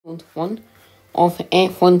1 of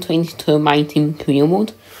F1 22 My Team Career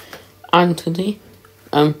Mode, and today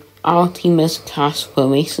our team is Casper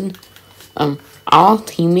Racing. Our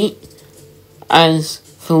teammate is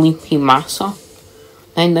Felipe Massa,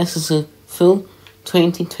 and this is a full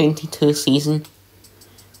 2022 season,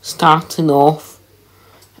 starting off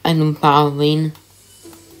in Bahrain,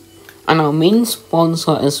 and our main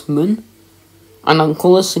sponsor is Moon, and our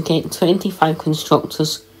goal is to get 25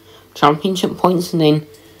 Constructors Championship points, and then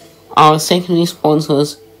our secondary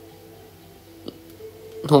sponsors,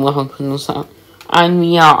 don't know how to pronounce that, and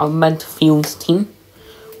we are a midfield team,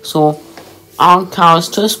 so our car is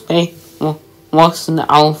just worse than the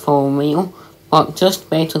Alfa Romeo, but just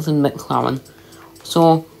better than McLaren.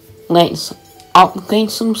 So let's upgrade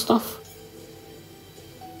some stuff.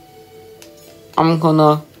 I'm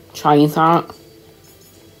gonna try that.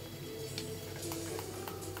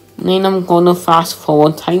 And then I'm gonna fast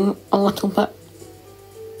forward time a little bit,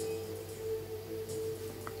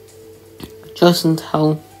 just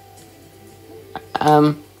until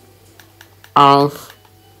I've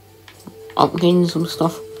upgraded some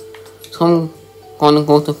stuff. So I'm gonna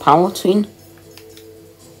go to powertrain.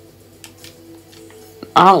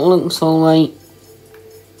 That looks alright.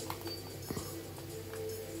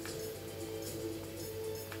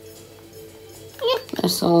 Yep,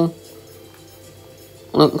 this all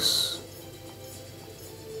looks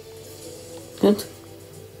good.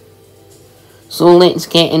 So let's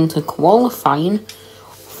get into qualifying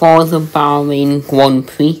for the Bahrain Grand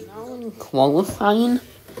Prix. Now in qualifying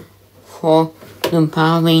for the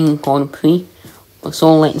Bahrain Grand Prix,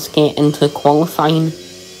 so let's get into qualifying.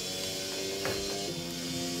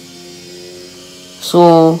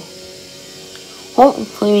 So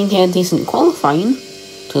hopefully we get a decent qualifying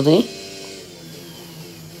today.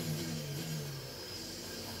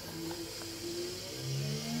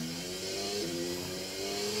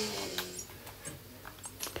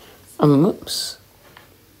 Oops.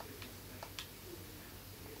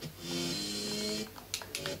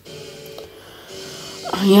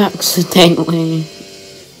 I accidentally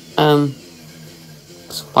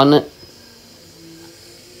spun it.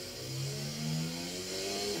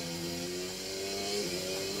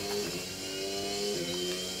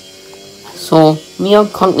 So we are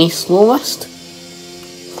currently slowest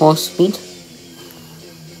for speed.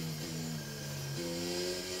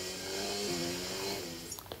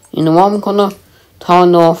 You know what, I'm gonna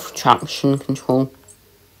turn off traction control.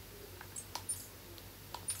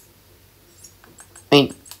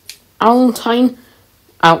 Right, I'll try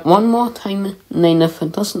out one more time, and then if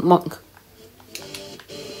it doesn't work,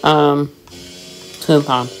 too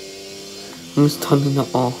bad. I'm just turning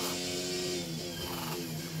it off.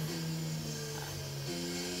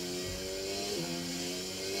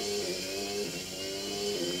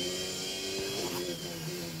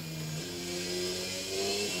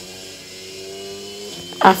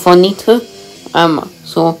 If I need to,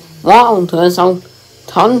 so what I'll do is I'll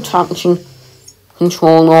turn traction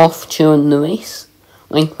control off during the race,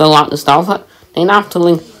 like we'll at the start of it, then after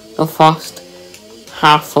like the first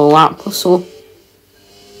half a lap or so,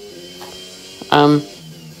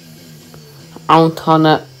 I'll turn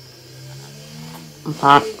it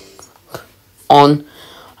back on.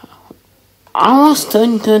 I was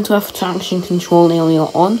doing good with traction control earlier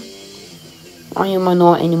on. Why am I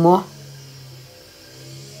not anymore?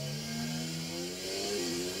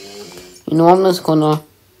 You know, I'm just gonna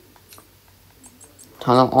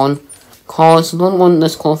turn it on, cause I don't want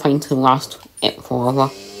this qualifying to last it forever.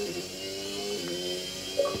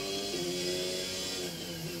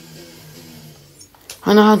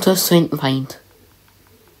 And I just went behind.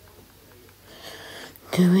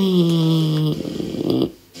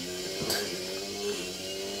 Great.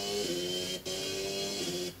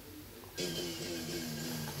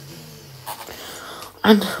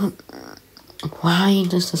 And why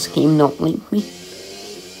does this game not like me?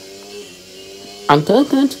 I do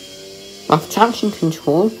good with traction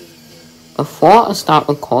control before I start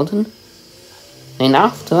recording, then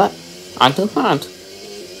after it, I do bad.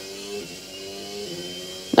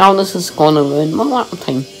 Now this is gonna ruin my lap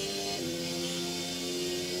time.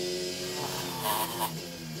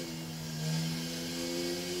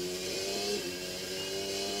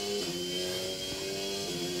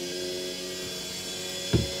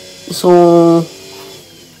 So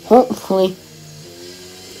hopefully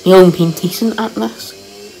you'll be decent at this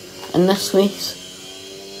in this race.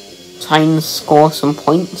 Try and score some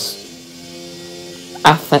points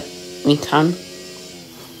if we can.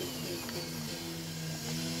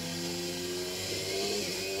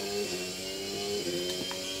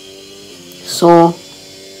 So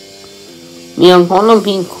we are gonna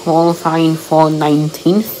be qualifying for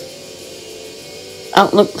 19th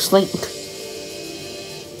it looks like.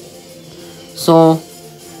 So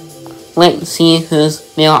let's see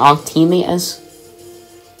where our teammate is.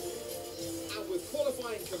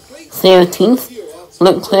 13th,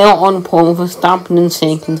 Leclerc on pole, Verstappen in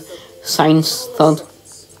second, Sainz third.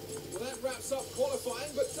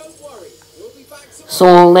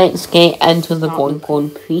 So let's get into the Grand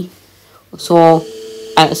Prix. So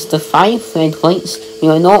it's the 5 red lights. We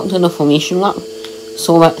are not doing a formation lap.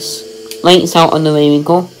 So it's lights out and away we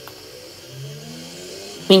go.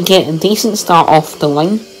 We get a decent start off the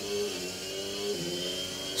line.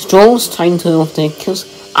 Stroll's trying to overtake us.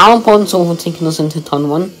 Albon's overtaking us into turn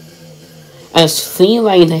 1. It's 3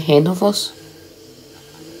 wide ahead of us.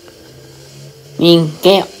 We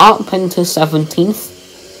get up into 17th.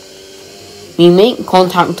 We make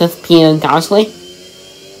contact with Pierre Gasly.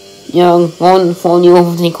 You're going for the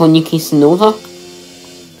overtake on Yuki Tsunoda.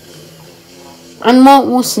 And what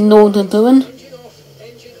was Tsunoda doing?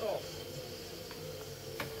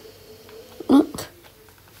 Look.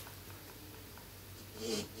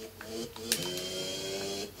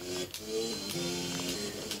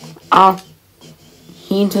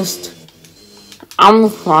 I'm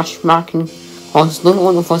flashbacking because I don't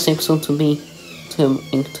want the first episode to be 2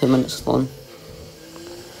 minutes long.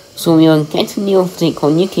 So we are getting the overtake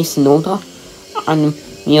on Yuki Tsunoda and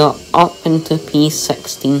we are up into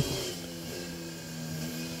P16.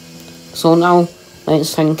 So now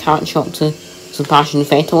let's try and catch up to Sebastian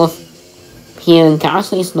Vettel. If Pierre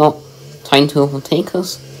Gasly's not trying to overtake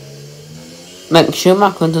us. Mick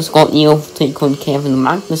Schumacher just got the overtake on Kevin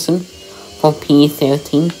Magnussen for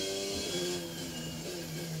P13.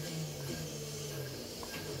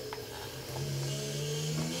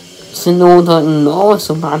 Tsunoda and Norris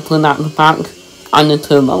are battling at the back, and the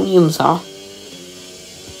 2 Williams are.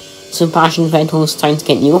 Sebastian Vettel is trying to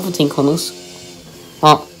get the overtake on us,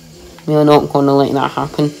 but we are not going to let that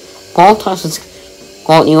happen. Bottas has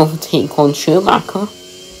got the overtake on Schumacher.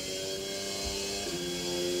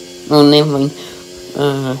 Oh, never mind.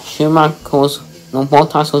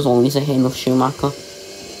 Bottas was always ahead of Schumacher.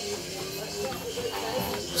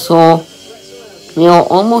 So, we are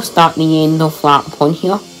almost at the end of lap 1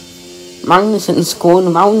 here. Magnussen's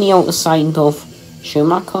going round the outside of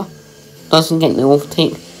Schumacher, doesn't get the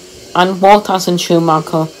overtake, and Bottas and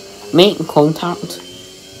Schumacher make contact,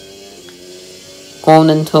 going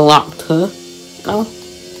into lap 2 now,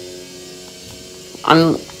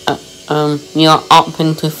 and we are up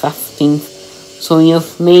into 15th, so we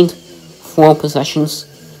have made 4 positions.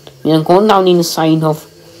 We are going down the inside of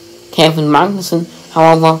Kevin Magnussen,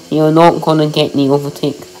 however, we are not going to get the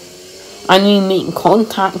overtake, and we make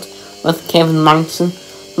contact with Kevin Magnussen.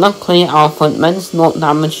 Luckily our front wind's not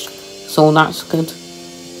damaged, so that's good.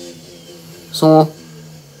 So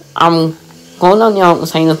I'm going on the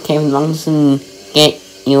outside of Kevin Magnussen and get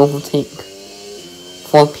the overtake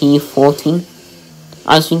for P14.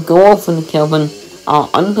 As we go off in the cabin, our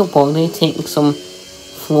underbody takes some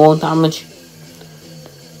floor damage.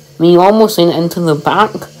 We almost went into the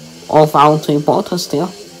back of Valtteri Bottas there.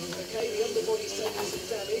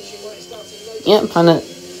 Yep, and it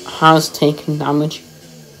has taken damage.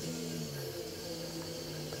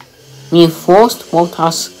 We forced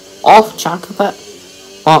Bottas off track a bit,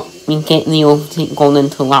 but we get the overtake going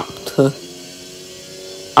into lap 2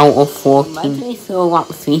 out of 14. Midway through lap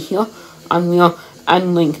 3 here, and we are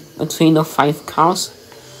in between the 5 cars,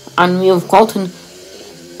 and we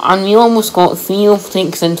almost got 3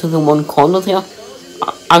 overtakes into the 1 corner there,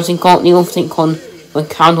 as we got the overtake on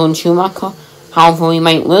Ricciardo and Schumacher. However, we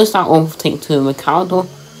might lose that overtake to Ricciardo.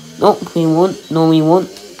 Nope, we won't. No, we won't.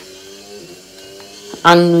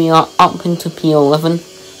 And we are up into P11.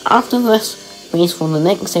 After this race, for the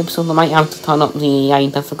next episode, I might have to turn up the AI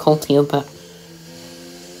difficulty a bit,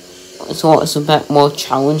 so it's a bit more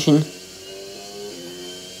challenging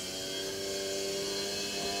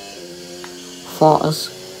for us.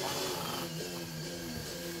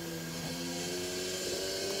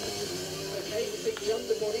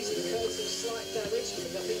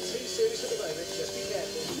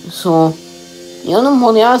 So, the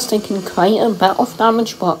underbody is taking quite a bit of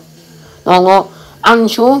damage, but not a lot. And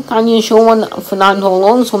can you show when Fernando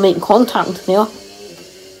Alonso make contact there?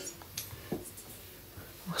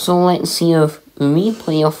 So let's see a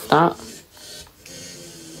replay of that.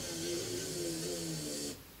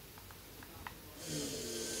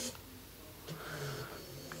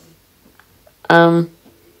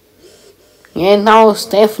 Yeah, that was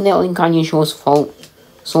definitely Kanye's fault.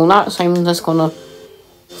 So that's why I'm just gonna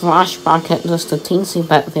flash back at just a teensy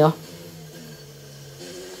bit there.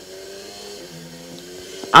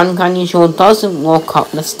 And Kanye doesn't lock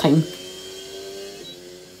up this time.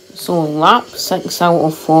 So lap 6 out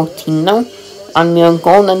of 14 now, and we are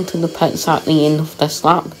going into the pits at the end of this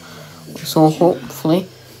lap. So hopefully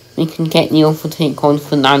we can get the overtake on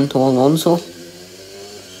Fernando Alonso.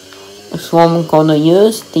 So I'm gonna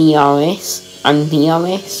use DRS and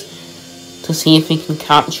DRS to see if we can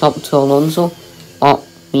catch up to Alonso, but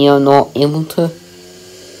we are not able to.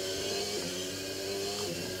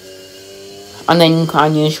 And then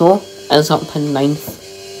Can You Show is up in 9th.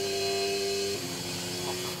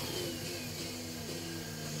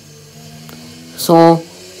 So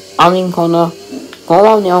I'm gonna go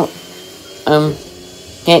on out,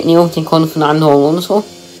 get the overtake on Fernando Alonso.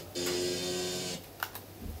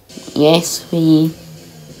 Yes, we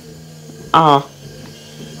are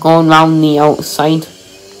going round the outside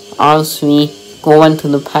as we go into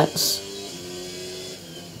the pits.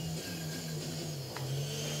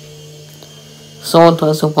 So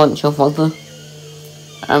does a bunch of other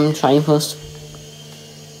drivers.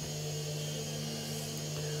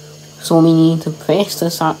 So we need to press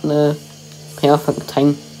this at the perfect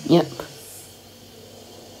time. Yep.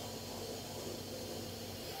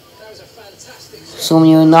 So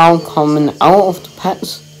we are now coming out of the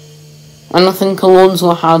pits. And I think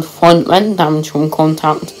Alonso had front end damage from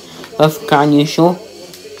contact with Can You Show.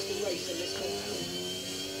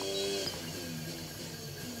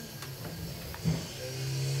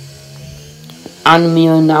 And we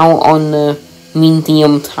are now on the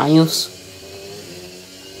medium tyres.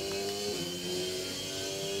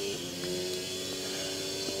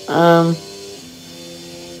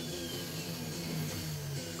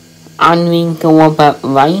 And we go a bit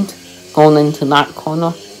wide going into that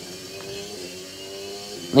corner,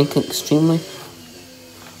 like extremely.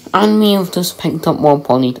 And we have just picked up more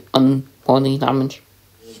body damage.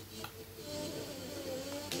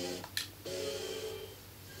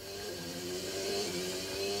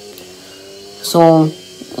 So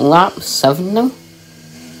lap 7 now.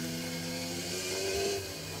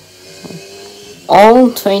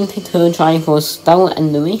 All 22 drivers still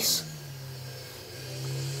in the race.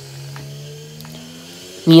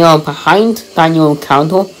 We are behind Daniel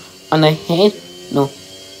Ricciardo and in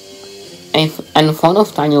front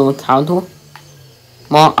of Daniel Ricciardo,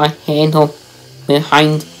 but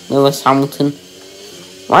behind Lewis Hamilton.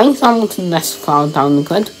 Why is Hamilton this far down the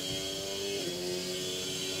grid?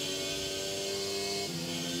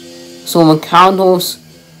 So Ricciardo's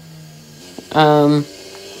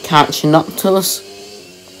catching up to us,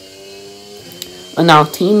 and our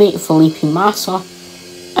teammate Felipe Massa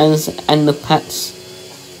is in the pits.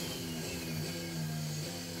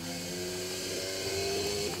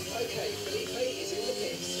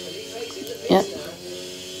 Yep.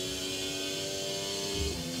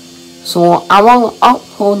 So I will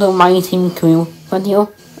upload a My Team Crew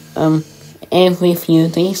video every few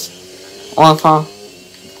days, or if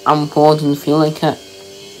I'm bored and feel like it,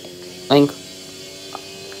 like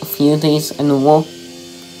a few days in a row.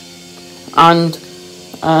 And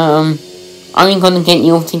I'm gonna get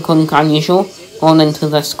you overtake on Can You Show going into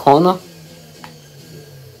this corner.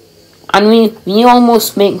 And we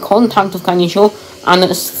almost make contact with Can You Show, and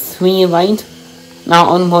it's 3 wide. Now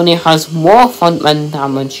Unbody has more front end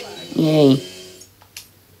damage. Yay.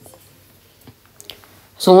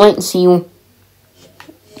 So let's see.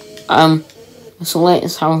 So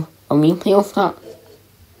let's have a replay of that.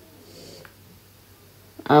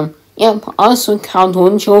 Yep, us with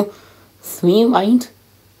Cardonjo 3 wide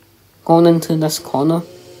going into this corner.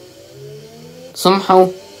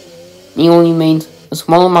 Somehow we only made a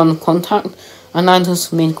small amount of contact, and I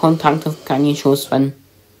just made contact with Can You Show spin.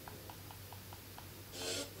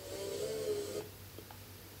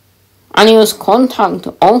 And he was contact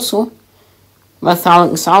also with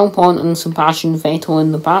Alex Albon and Sebastian Vettel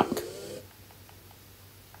in the back.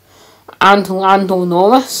 And Lando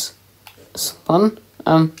Norris spun,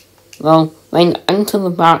 went into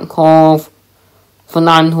the back of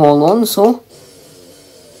Fernando Alonso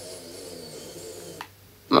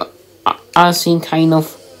as he kind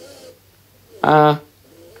of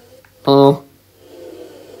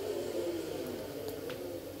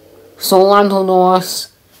So Lando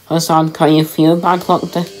Norris has had kind of few bad luck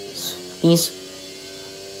this race,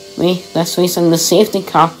 and the safety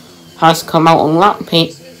car has come out on lap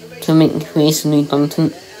 8 to make the race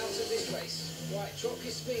redundant.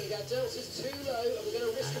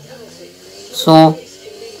 So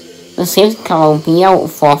the safety car will be out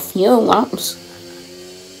for a few laps.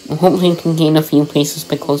 Hopefully we can gain a few places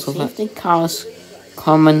because of it. Safety cars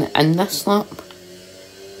coming in this lap.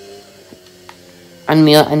 And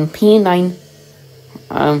we are in P9.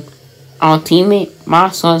 Our teammate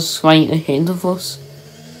Massa's right ahead of us.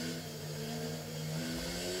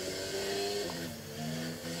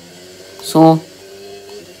 So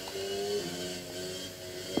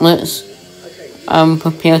let's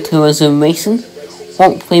prepare to resume racing.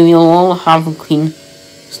 Hopefully we'll all have a clean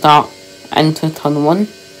start into turn 1.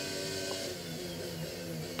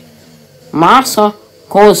 Massa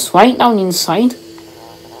goes right down inside,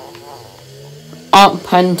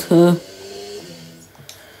 up into...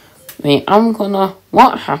 Wait,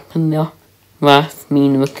 what happened there with me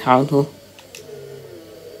and Ricardo?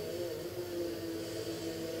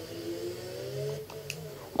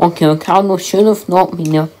 Okay, Ricardo should have not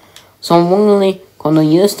been there, so I'm only gonna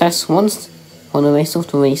use this once for the rest of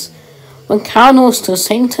the race. Ricardo's to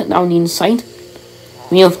send it down the inside.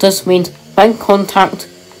 We have just made big contact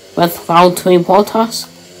with Valtteri Bottas,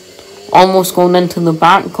 almost going into the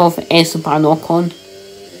back of Esteban Ocon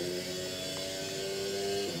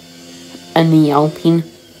in the Alpine.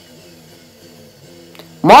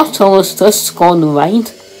 Marshall has just gone wide.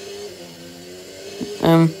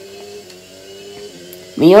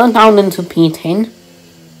 We are down into P10,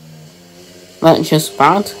 which is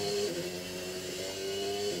bad,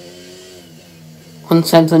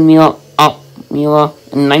 considering we are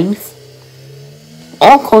in 9th.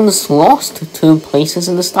 Ocon's lost 2 places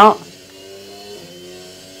in the start.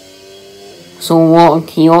 So what a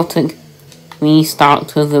chaotic restart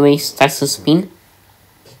to the race this has been.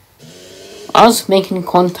 Us making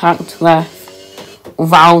contact with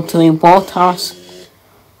Valtteri Bottas,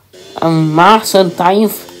 Massa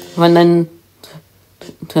dive running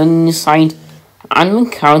to the side, and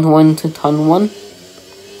Ricardo into turn 1,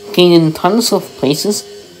 gaining tons of places,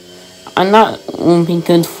 and that will be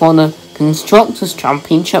good for the Constructors'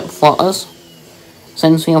 Championship for us,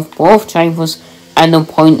 since we have both drivers in the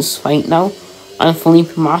points right now, and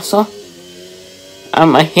Felipe Massa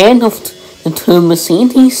ahead of the 2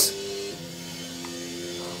 Mercedes.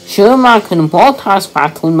 Schumacher and Bottas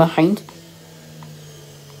battling behind,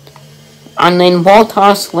 and then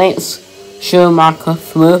Bottas lets Schumacher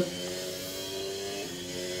through.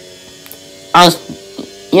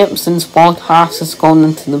 Since Bottas has gone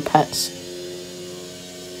into the pits.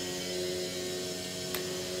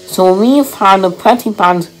 So we've had a pretty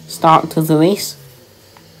bad start to the race.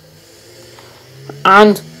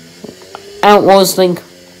 And it was like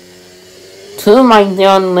 2 miles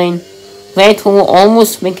down lane. Vettel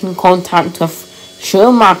almost making contact with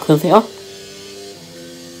Schumacher there.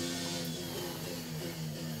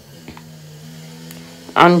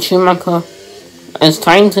 And Schumacher is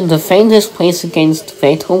trying to defend his place against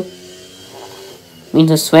Vettel. We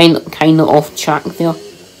just went kind of off track there,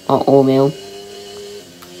 but oh well.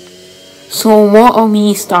 So what a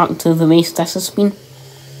wee start to the race this has been.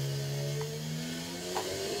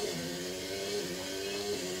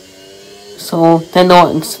 So did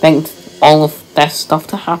not expect all of this stuff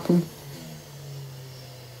to happen.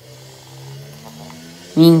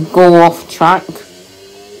 We go off track,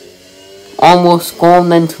 almost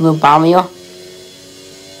going into the barrier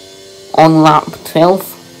on lap 12.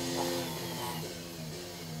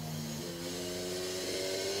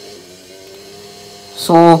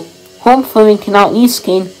 So hopefully we can at least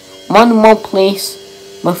gain 1 more place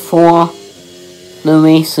before the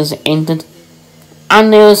race is ended.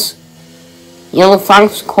 And there's yellow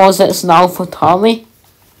flags because it's an AlphaTauri.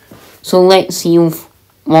 So let's see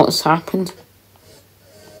what's happened.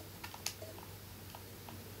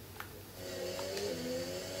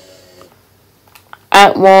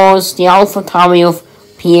 It was the AlphaTauri of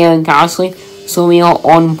Pierre Gasly, so we are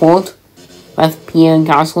on board with Pierre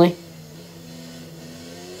Gasly.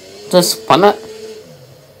 Just spun it.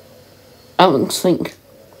 It looks like...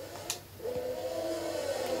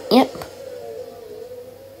 Yep.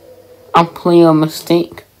 A player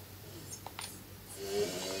mistake.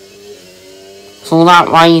 So that's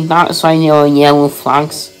why there are yellow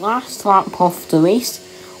flags. Last lap of the race,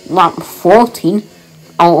 lap 14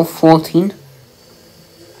 out of 14.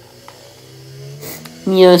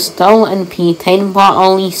 We are still in P10, but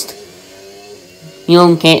at least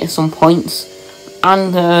we'll get some points.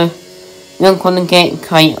 And we're going to get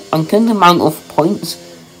quite a good amount of points.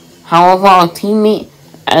 However, our teammate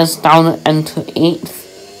is down into 8th.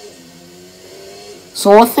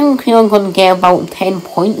 So I think we're going to get about 10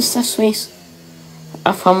 points this race,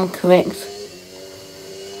 if I'm correct.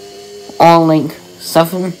 Or like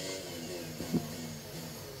 7.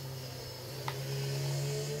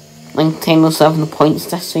 Like 10 or 7 points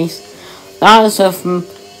this race. That is if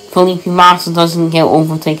Felipe Massa doesn't get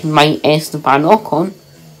overtaken by Esteban Ocon.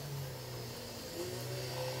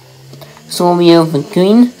 So we have a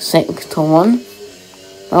green 6-1.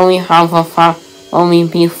 Then we have will we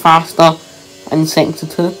be faster in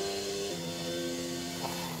 6-2.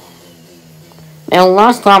 Well,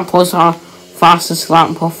 last lap was our fastest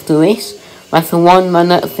lap of the race. with a 1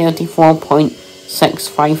 minute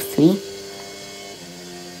 34.653.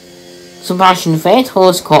 Sebastian Vettel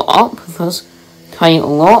has caught up with us quite a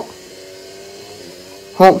lot.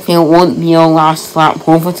 Hopefully it won't be our last lap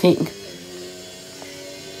overtake.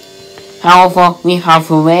 However, we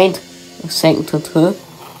have a red sector 2.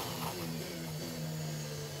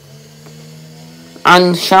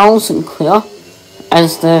 And Charles Leclerc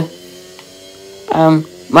is the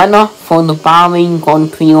winner for the Bahrain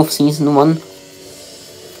Grand Prix of Season 1.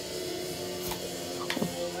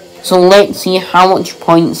 So let's see how much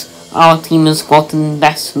points our team has got in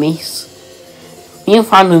this race. We have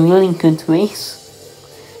had a really good race.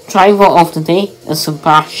 Driver of the day is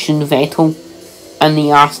Sebastian Vettel in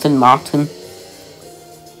the Aston Martin.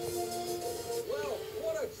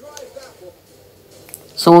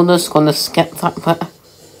 So we're just going to skip that bit.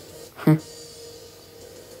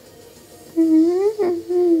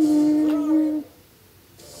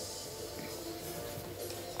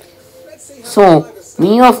 So,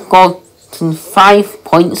 we have gotten 5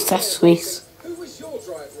 points this race.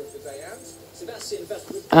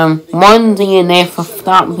 One DNF of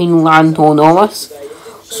that being Lando Norris.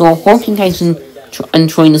 So, hope you guys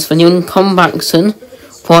enjoyed this video and come back soon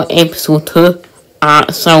for episode 2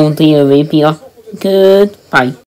 at Saudi Arabia. Goodbye.